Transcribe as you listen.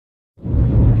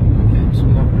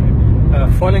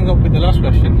following up with the last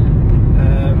question,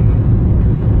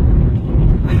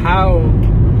 how,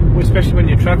 especially when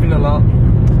you're traveling a lot,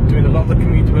 doing a lot of the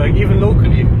community work, even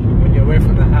locally, when you're away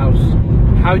from the house,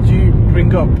 how do you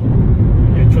bring up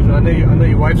your children? I know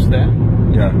your wife's there.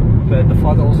 Yeah. But the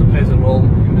father also plays a role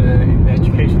in the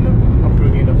education and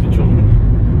upbringing of the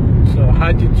children. So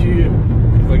how did you,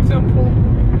 for example,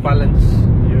 balance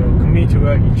your community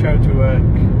work, your charity work,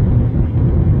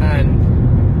 and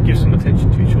give some attention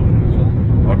to your children as well?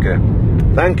 Okay.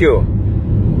 Thank you.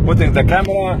 Putting the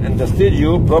camera in the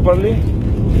studio properly.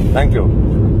 Thank you.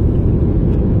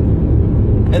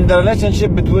 In the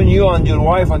relationship between you and your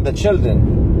wife and the children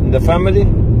in the family,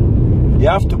 you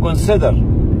have to consider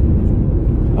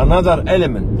another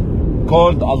element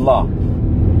called Allah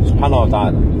subhanahu wa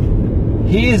ta'ala.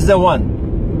 He is the one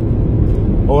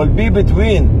who will be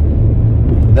between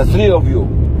the three of you.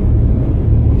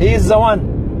 He is the one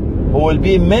who will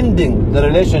be mending the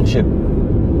relationship,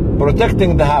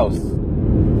 protecting the house.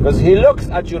 Because he looks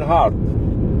at your heart,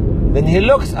 then he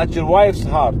looks at your wife's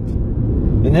heart,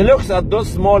 then he looks at those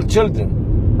small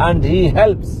children, and he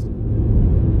helps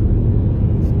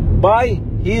by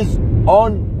his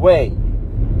own way.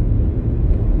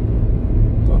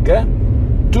 Okay?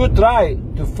 To try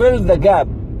to fill the gap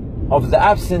of the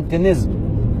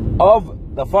absenteeism of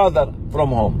the father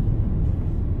from home.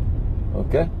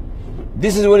 Okay?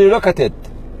 This is where you look at it.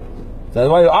 That's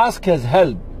why you ask his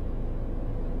help.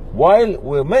 While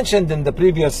we mentioned in the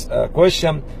previous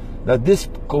question that this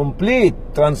complete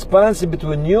transparency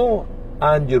between you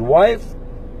and your wife,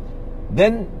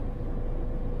 then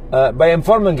by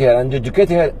informing her and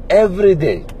educating her every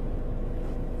day,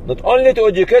 not only to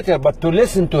educate her but to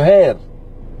listen to her.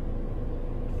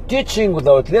 Teaching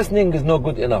without listening is not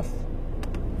good enough.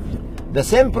 The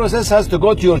same process has to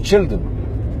go to your children.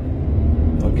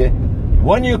 Okay?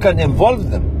 When you can involve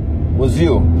them with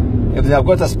you, if they have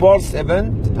got a sports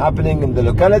event happening in the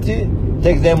locality,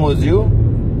 take them with you,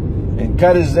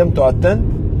 encourage them to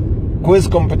attend, quiz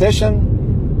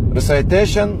competition,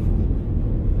 recitation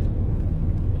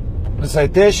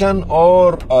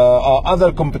or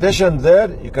other competition there,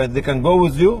 they can go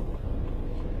with you.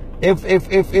 If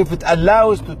it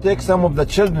allows to take some of the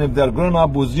children, if they are grown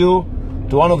up with you,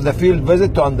 to one of the field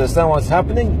visits to understand what's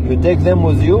happening, you take them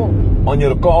with you on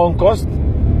your own cost,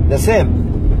 the same.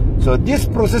 So this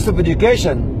process of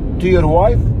education to your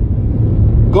wife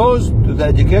goes to the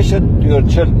education to your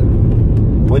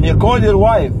children. When you call your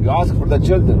wife, you ask for the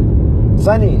children.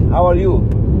 Sonny, how are you?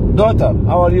 Daughter,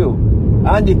 how are you?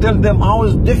 And you tell them how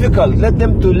it's difficult. Let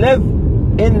them to live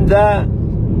in the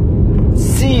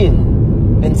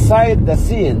scene, inside the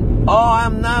scene. Oh,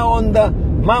 I'm now on the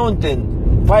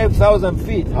mountain, 5,000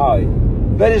 feet high.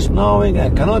 Very snowing,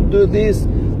 I cannot do this.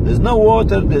 There's no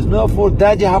water, there's no food.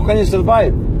 Daddy, how can you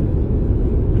survive?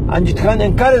 And you can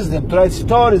encourage them to write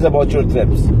stories about your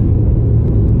trips,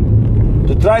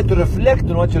 to try to reflect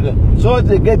on what you're doing, so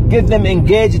they get them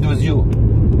engaged with you.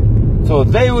 So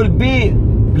they will be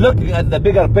looking at the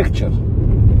bigger picture.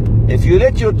 If you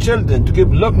let your children to keep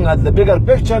looking at the bigger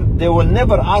picture, they will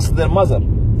never ask their mother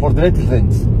for the little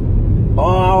things.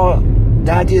 Oh,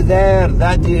 daddy there,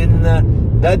 daddy in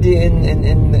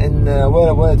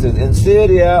where is it? In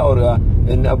Syria, or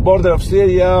in the border of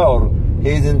Syria, or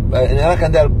he's in Iraq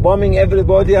and they're bombing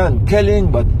everybody and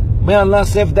killing, but may Allah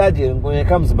save daddy when he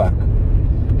comes back.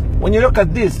 When you look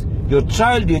at this, your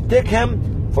child, you take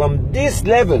him from this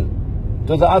level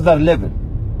to the other level.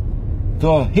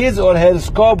 So his or her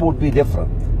scope would be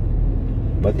different.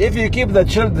 But if you keep the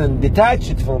children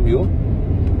detached from you,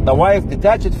 the wife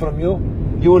detached from you,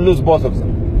 you will lose both of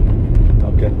them.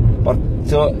 Okay? But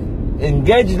so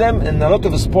engage them in a lot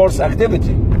of sports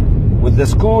activity with the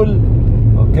school,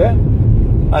 okay?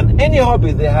 And any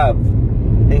hobby they have,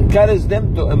 encourage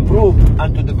them to improve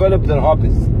and to develop their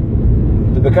hobbies,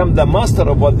 to become the master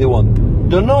of what they want.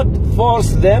 Do not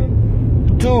force them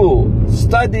to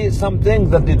study something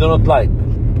that they do not like.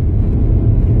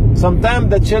 Sometimes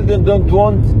the children don't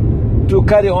want to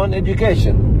carry on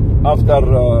education after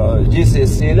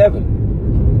GCSE level,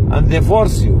 and they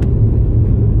force you.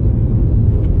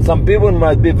 Some people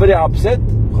might be very upset.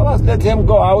 Let him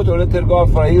go out, or let her go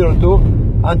out for a year or two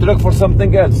and to look for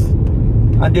something else.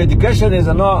 And the education is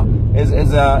a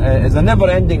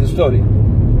never-ending story.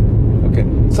 Okay,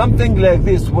 something like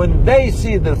this, when they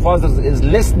see their fathers is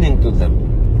listening to them.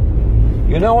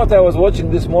 You know what I was watching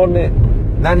this morning?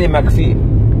 Nanny McPhee.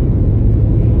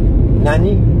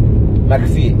 Nanny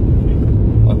McPhee.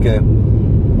 Okay.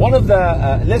 One of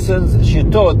the lessons she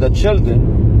taught the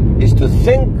children is to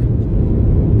think,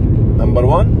 number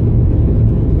one,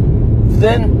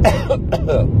 then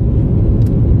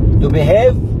to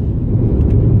behave,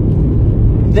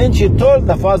 Then she told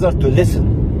the father to listen.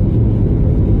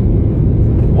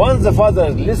 Once the father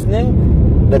is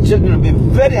listening, the children will be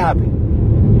very happy,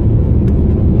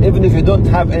 even if you don't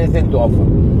have anything to offer.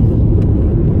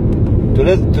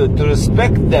 To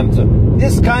respect them. So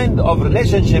this kind of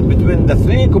relationship between the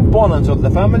three components of the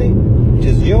family, which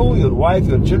is you, your wife,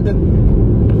 your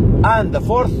children, and the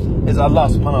fourth is Allah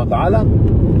subhanahu wa ta'ala,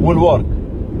 will work.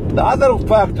 The other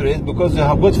factor is because you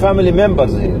have good family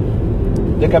members here.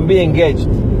 They can be engaged.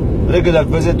 Regular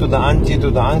visit to the auntie, to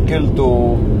the uncle,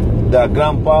 to the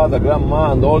grandpa, the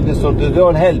grandma, and all this sort of, they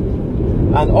all help.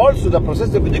 And also the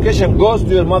process of education goes to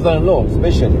your mother-in-law,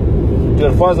 especially to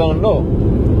your father-in-law,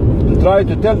 to try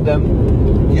to tell them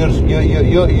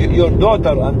your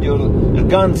daughter and your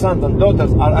grandson and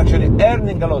daughters are actually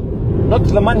earning a lot, not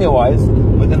the money-wise,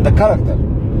 but in the character,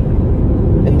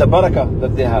 in the barakah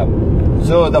that they have.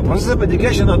 So the process of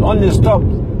education not only stops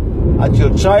at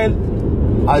your child,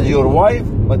 at your wife,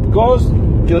 but goes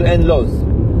to your in-laws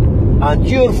and to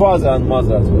your father and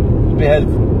mother as well. To be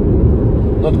helpful,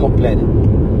 not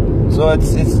complaining. So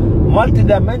it's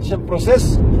multi-dimensional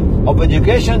process of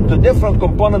education to different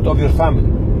components of your family.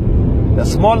 The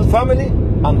small family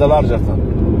and the larger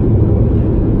family.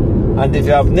 And if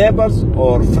you have neighbors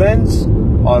or friends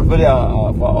or very,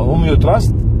 whom you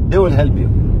trust, they will help you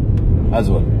as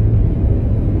well.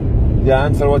 Did I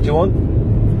answer what you want?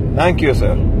 Thank you,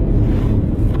 sir.